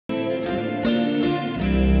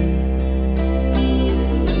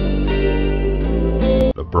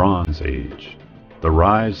the Bronze Age, the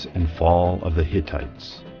rise and fall of the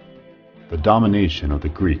Hittites, the domination of the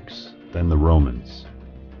Greeks, then the Romans,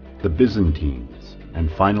 the Byzantines,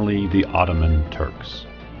 and finally the Ottoman Turks.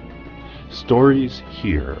 Stories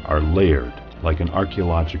here are layered like an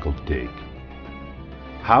archaeological dig.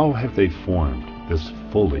 How have they formed this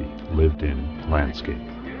fully lived-in landscape?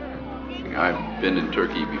 I've been in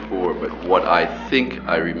Turkey before, but what I think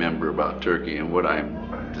I remember about Turkey and what I'm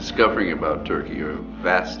discovering about Turkey are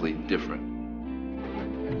vastly different.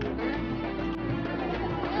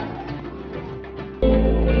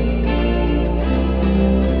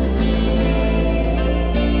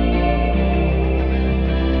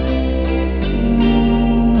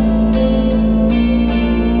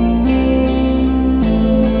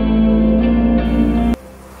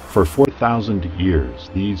 For 4,000 years,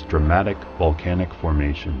 these dramatic volcanic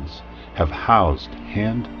formations have housed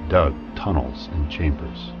hand-dug tunnels and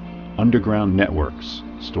chambers. Underground networks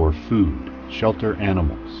store food, shelter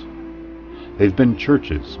animals. They've been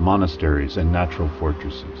churches, monasteries, and natural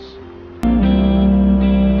fortresses.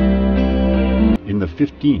 In the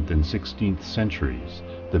 15th and 16th centuries,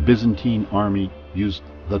 the Byzantine army used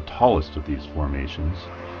the tallest of these formations,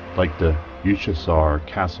 like the Yücesar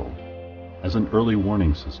Castle, as an early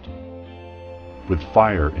warning system. With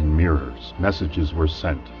fire and mirrors, messages were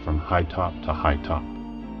sent from high top to high top,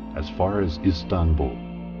 as far as Istanbul.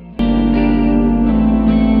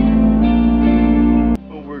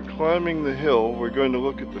 Well, we're climbing the hill. We're going to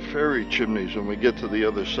look at the ferry chimneys when we get to the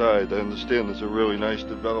other side. I understand there's a really nice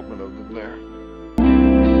development of them there.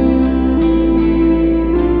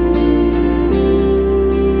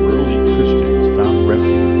 Early Christians found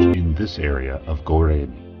refuge in this area of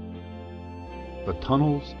Goremi. The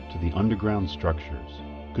tunnels to the underground structures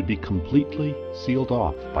could be completely sealed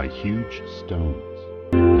off by huge stones.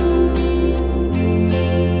 It's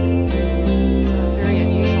very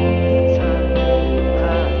unusual.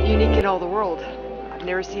 It's unique in all the world. I've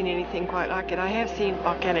never seen anything quite like it. I have seen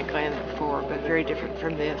volcanic land before, but very different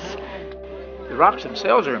from this. The rocks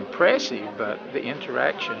themselves are impressive, but the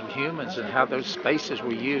interaction of humans and how those spaces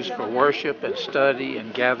were used for worship and study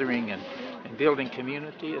and gathering and building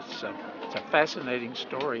community, it's a fascinating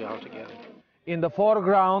story altogether. In the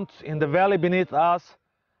foreground, in the valley beneath us,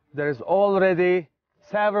 there is already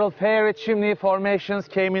several fairy chimney formations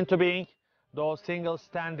came into being. Those single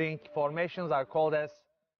standing formations are called as.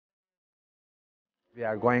 We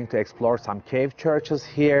are going to explore some cave churches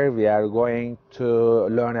here. We are going to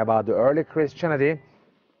learn about the early Christianity.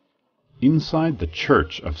 Inside the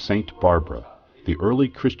Church of St. Barbara, the early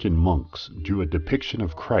Christian monks drew a depiction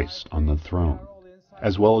of Christ on the throne,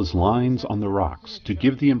 as well as lines on the rocks to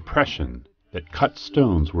give the impression that cut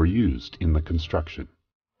stones were used in the construction.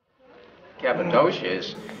 Cappadocia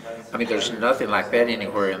is, there's nothing like that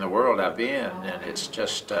anywhere in the world I've been, and it's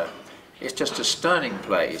just a stunning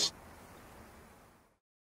place.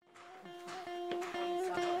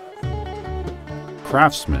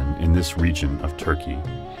 Craftsmen in this region of Turkey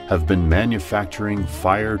have been manufacturing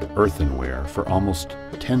fired earthenware for almost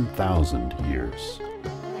 10,000 years.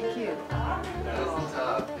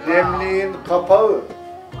 Demliğin kapağı.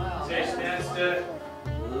 That's the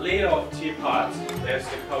lid of teapot. That's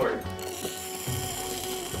the cover.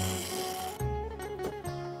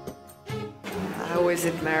 I always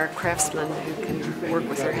admire craftsmen who can work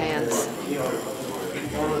with their hands.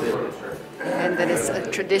 And that it's a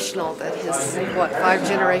traditional, that his, 5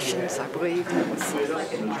 generations, I believe, that was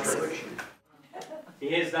impressive. He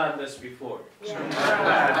has done this before.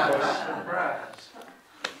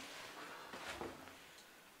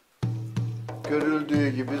 Görüldüğü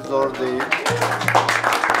gibi zor değil.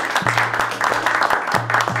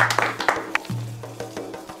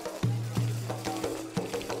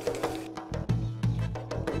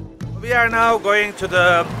 We are now going to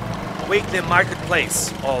the weekly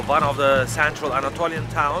marketplace of one of the central Anatolian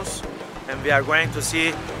towns, and we are going to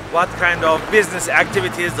see what kind of business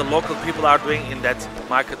activities the local people are doing in that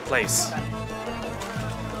marketplace.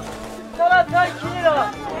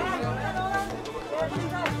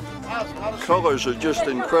 Colors are just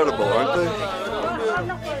incredible, aren't they?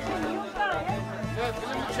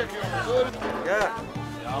 Yeah.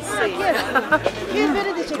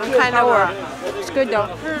 Kind of it's good though.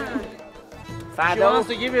 She wants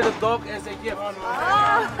to give you the dog as a gift.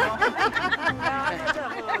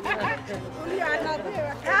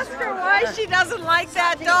 Ask her why she doesn't like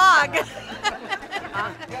that dog.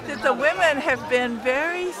 The women have been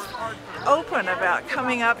very open about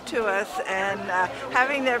coming up to us and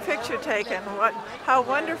having their picture taken. How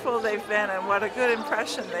wonderful they've been and what a good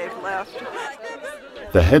impression they've left.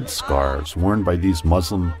 The headscarves worn by these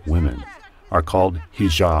Muslim women are called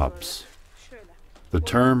hijabs. The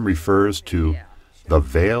term refers to the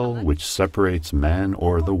veil which separates man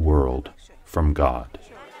or the world from God.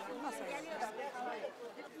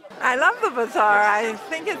 I love the bazaar. I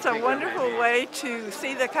think it's a wonderful way to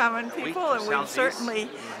see the common people, and we've certainly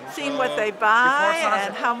seen what they buy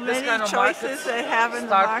and how many choices they have in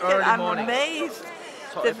the market. I'm amazed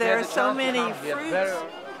that there are so many fruits.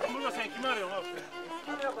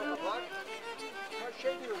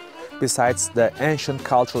 Besides the ancient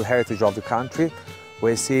cultural heritage of the country,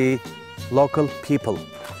 we see local people.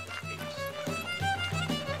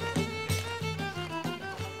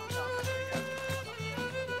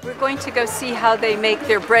 We're going to go see how they make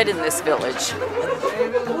their bread in this village.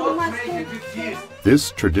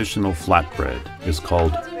 This traditional flatbread is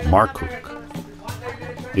called markuk.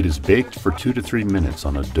 It is baked for 2 to 3 minutes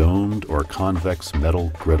on a domed or convex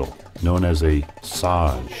metal griddle known as a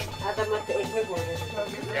saj.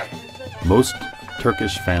 Most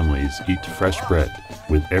Turkish families eat fresh bread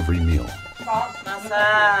with every meal.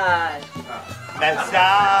 Massage.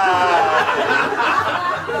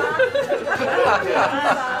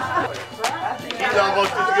 He's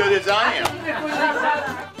almost as good as I am.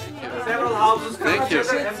 Thank you.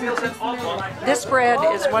 This bread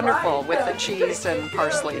is wonderful with the cheese and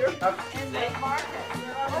parsley.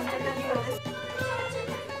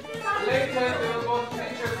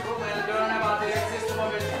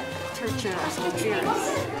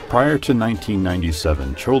 Prior to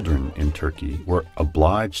 1997, children in Turkey were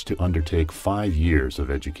obliged to undertake 5 years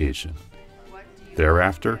of education.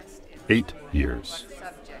 Thereafter, 8 years.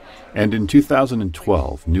 And in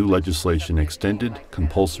 2012, new legislation extended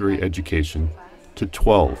compulsory education to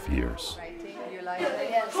 12 years.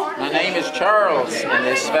 My name is Charles, and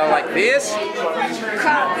they spell like this.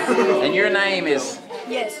 And your name is?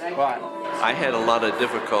 Yes. What? I had a lot of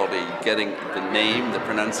difficulty getting the name, the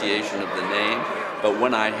pronunciation of the name, but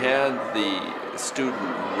when I had the student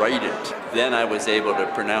write it, then I was able to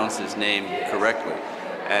pronounce his name correctly.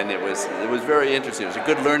 And it was very interesting. It was a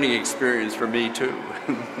good learning experience for me too.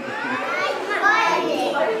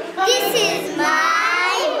 This is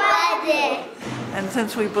my body. And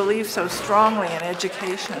since we believe so strongly in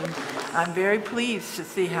education, I'm very pleased to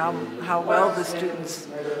see how well the students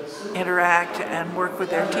interact and work with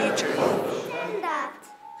their teachers.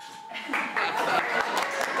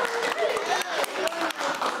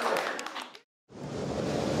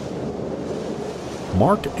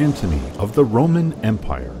 Mark Antony of the Roman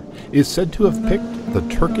Empire is said to have picked the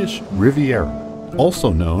Turkish Riviera,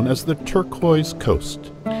 also known as the Turquoise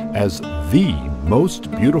Coast, as the most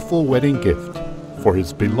beautiful wedding gift for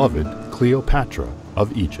his beloved Cleopatra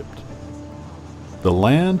of Egypt. The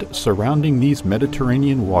land surrounding these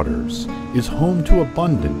Mediterranean waters is home to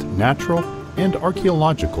abundant natural and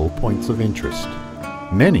archaeological points of interest.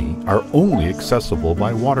 Many are only accessible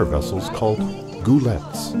by water vessels called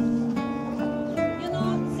goulettes.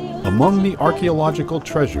 Among the archaeological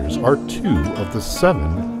treasures are 2 of the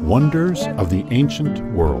 7 wonders of the ancient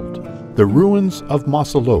world, the ruins of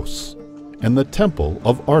Mausoleus and the Temple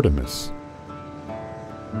of Artemis.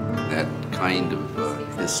 That kind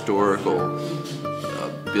of historical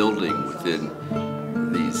building within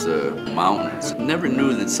these mountains. Never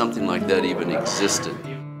knew that something like that even existed.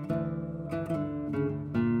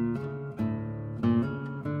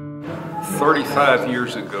 35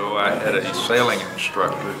 years ago, I had a sailing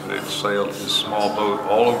instructor that sailed his small boat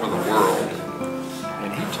all over the world.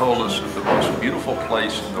 And he told us that the most beautiful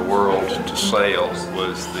place in the world to sail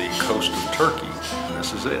was the coast of Turkey. And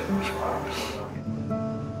this is it.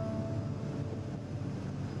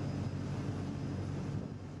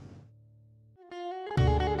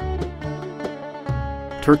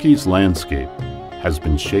 Turkey's landscape has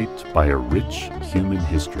been shaped by a rich human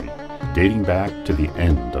history dating back to the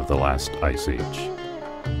end of the last ice age.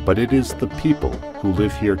 But it is the people who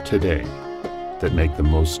live here today that make the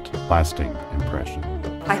most lasting impression.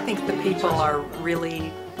 I think the people are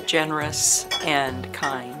really generous and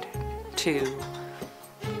kind to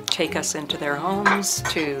take us into their homes,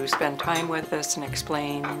 to spend time with us and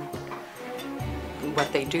explain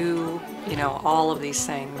what they do, you know, all of these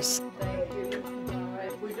things.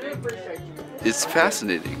 It's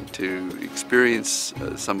fascinating to experience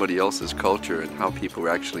somebody else's culture and how people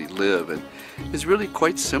actually live, and it's really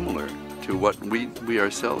quite similar to what we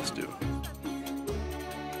ourselves do.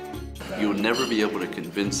 You'll never be able to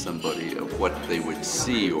convince somebody of what they would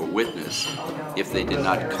see or witness if they did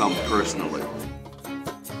not come personally.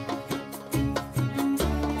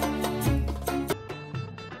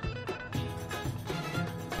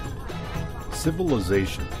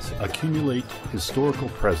 Civilizations accumulate historical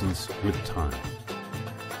presence with time.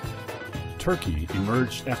 Turkey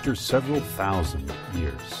emerged after several thousand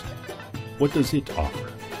years. what does it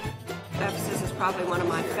offer? Ephesus is probably one of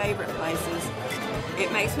my favorite places.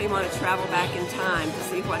 It makes me want to travel back in time to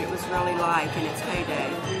see what it was really like in its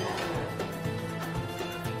heyday.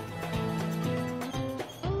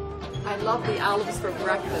 I love the olives for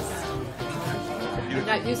breakfast. I'm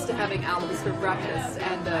not used to having olives for breakfast,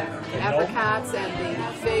 and the apricots and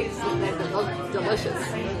the figs, and they look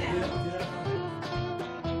delicious.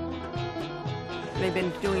 They've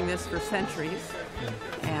been doing this for centuries,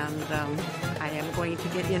 and I am going to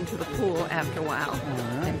get into the pool after a while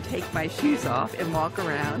and take my shoes off and walk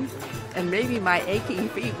around, and maybe my aching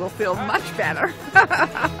feet will feel much better.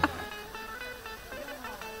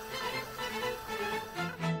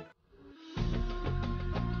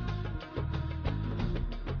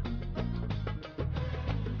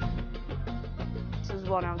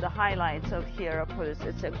 One of the highlights of Hierapolis.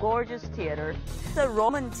 It's a gorgeous theater. It's a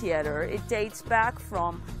Roman theater. It dates back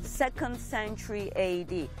from 2nd century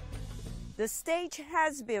AD. The stage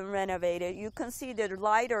has been renovated. You can see the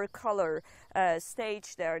lighter color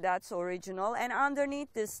stage there. That's original. And underneath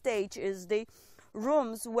this stage is the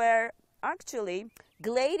rooms where actually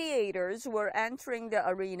gladiators were entering the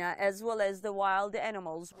arena, as well as the wild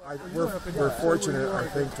animals. We're fortunate, I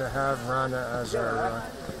think, to have Rana as our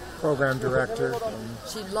program director.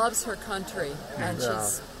 She loves her country, and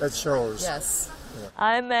that shows. Yes.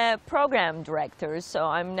 I'm a program director, so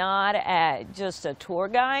I'm not just a tour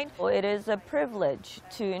guide. It is a privilege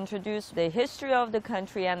to introduce the history of the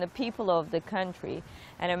country and the people of the country,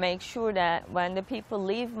 and to make sure that when the people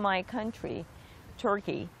leave my country,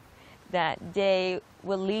 Turkey, that they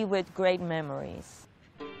will leave with great memories.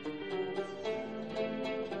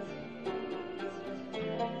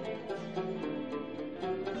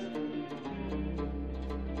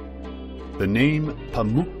 The name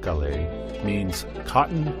Pamukkale means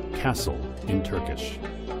cotton castle in Turkish.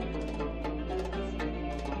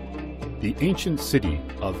 The ancient city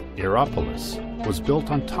of Hierapolis was built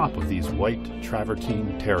on top of these white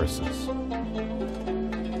travertine terraces.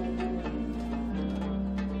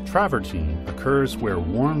 Travertine occurs where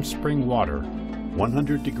warm spring water,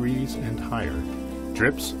 100 degrees and higher,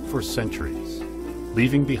 drips for centuries,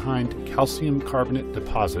 leaving behind calcium carbonate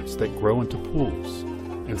deposits that grow into pools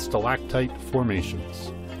and stalactite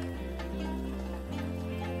formations.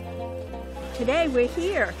 Today we're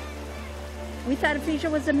here. We thought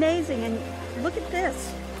Ephesians was amazing, and look at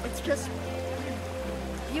this. It's just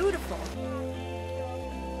beautiful.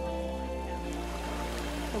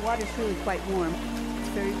 The water's really quite warm. It's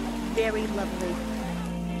very, very lovely.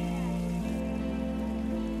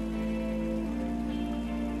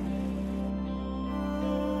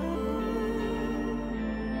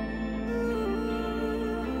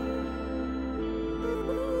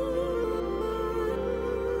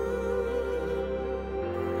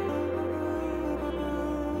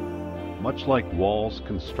 Much like walls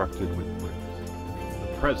constructed with bricks,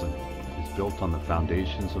 the present is built on the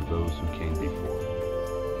foundations of those who came before.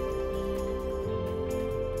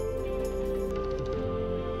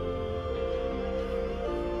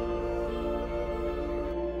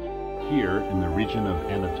 Here in the region of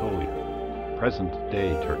Anatolia,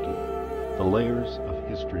 present-day Turkey, the layers of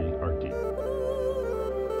history are deep.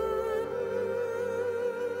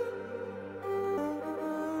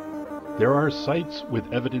 There are sites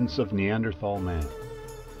with evidence of Neanderthal man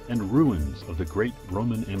and ruins of the great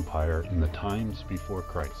Roman Empire in the times before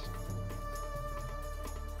Christ.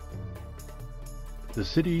 The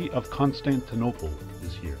city of Constantinople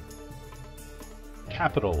is here,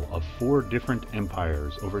 capital of 4 different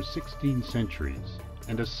empires over 16 centuries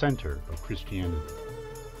and a center of Christianity.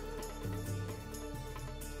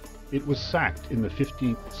 It was sacked in the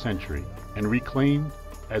 15th century and reclaimed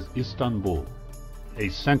as Istanbul, a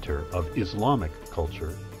center of Islamic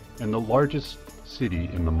culture and the largest city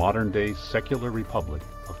in the modern-day secular Republic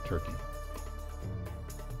of Turkey.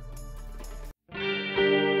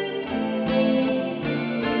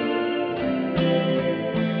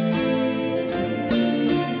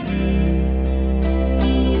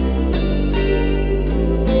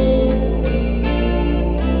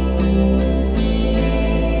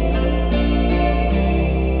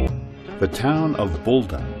 The town of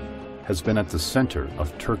Bodrum has been at the center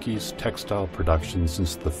of Turkey's textile production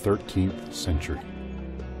since the 13th century.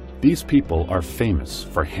 These people are famous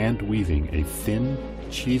for hand-weaving a thin,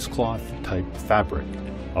 cheesecloth-type fabric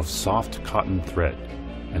of soft cotton thread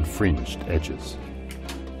and fringed edges.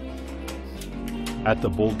 At the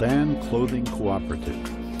Buldan Clothing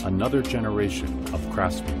Cooperative, another generation of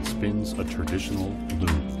craftsmen spins a traditional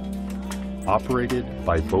loom, operated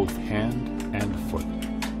by both hand and foot.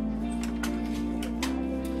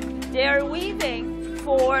 They are weaving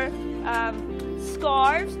for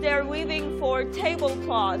scarves, they're weaving for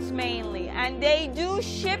tablecloths mainly, and they do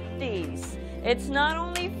ship these. It's not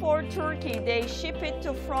only for Turkey, they ship it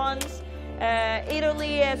to France,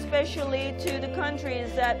 Italy especially, to the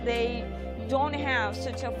countries that they don't have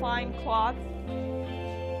such a fine cloth.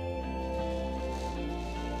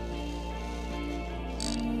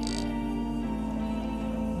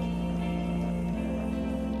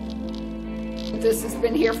 This has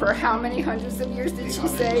been here for how many hundreds of years did she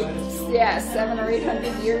say? Yeah, 700 or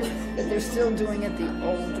 800 years, but they're still doing it the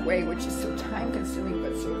old way, which is so time consuming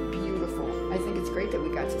but so beautiful. I think it's great that we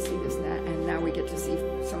got to see this and now we get to see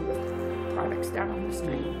some of the products down on the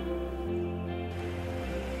street.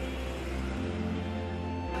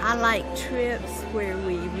 I like trips where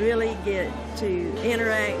we really get to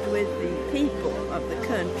interact with the people of the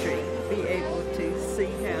country, be able to see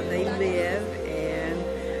how they live and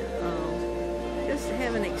just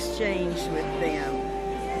have an exchange with them.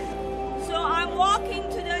 So I'm walking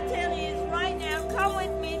to the ateliers right now. Come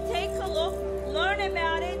with me, take a look, learn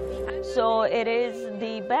about it. So it is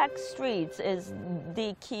the back streets is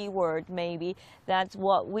the key word maybe. That's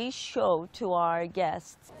what we show to our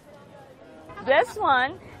guests. This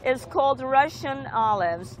one is called Russian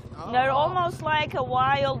olives. They're almost like a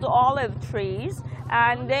wild olive trees,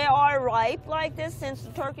 and they are ripe like this since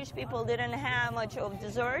the Turkish people didn't have much of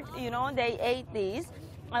dessert. You know, they ate these.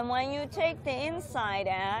 And when you take the inside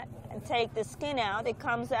out and take the skin out, it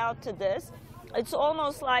comes out to this. It's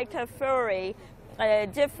almost like a furry,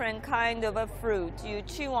 different kind of a fruit. You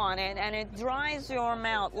chew on it, and it dries your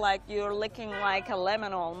mouth like you're licking like a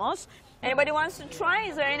lemon almost. Anybody wants to try?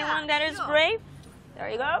 Is there anyone that is brave? There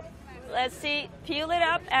you go. Let's see. Peel it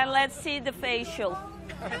up and let's see the facial.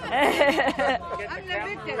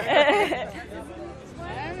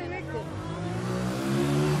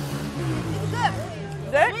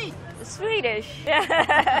 Good? Swedish.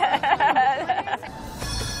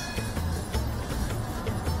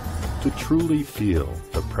 To truly feel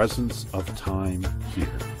the presence of time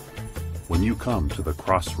here, when you come to the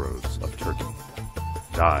crossroads of Turkey,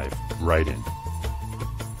 dive right in.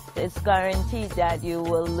 It's guaranteed that you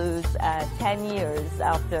will lose 10 years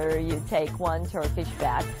after you take one Turkish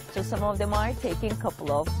bag. So some of them are taking a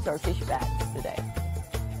couple of Turkish bags today.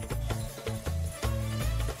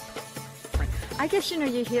 I guess,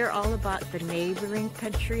 you hear all about the neighboring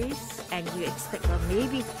countries and you expect, well,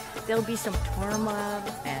 maybe there'll be some turmoil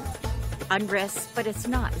and unrest, but it's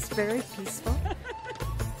not. It's very peaceful.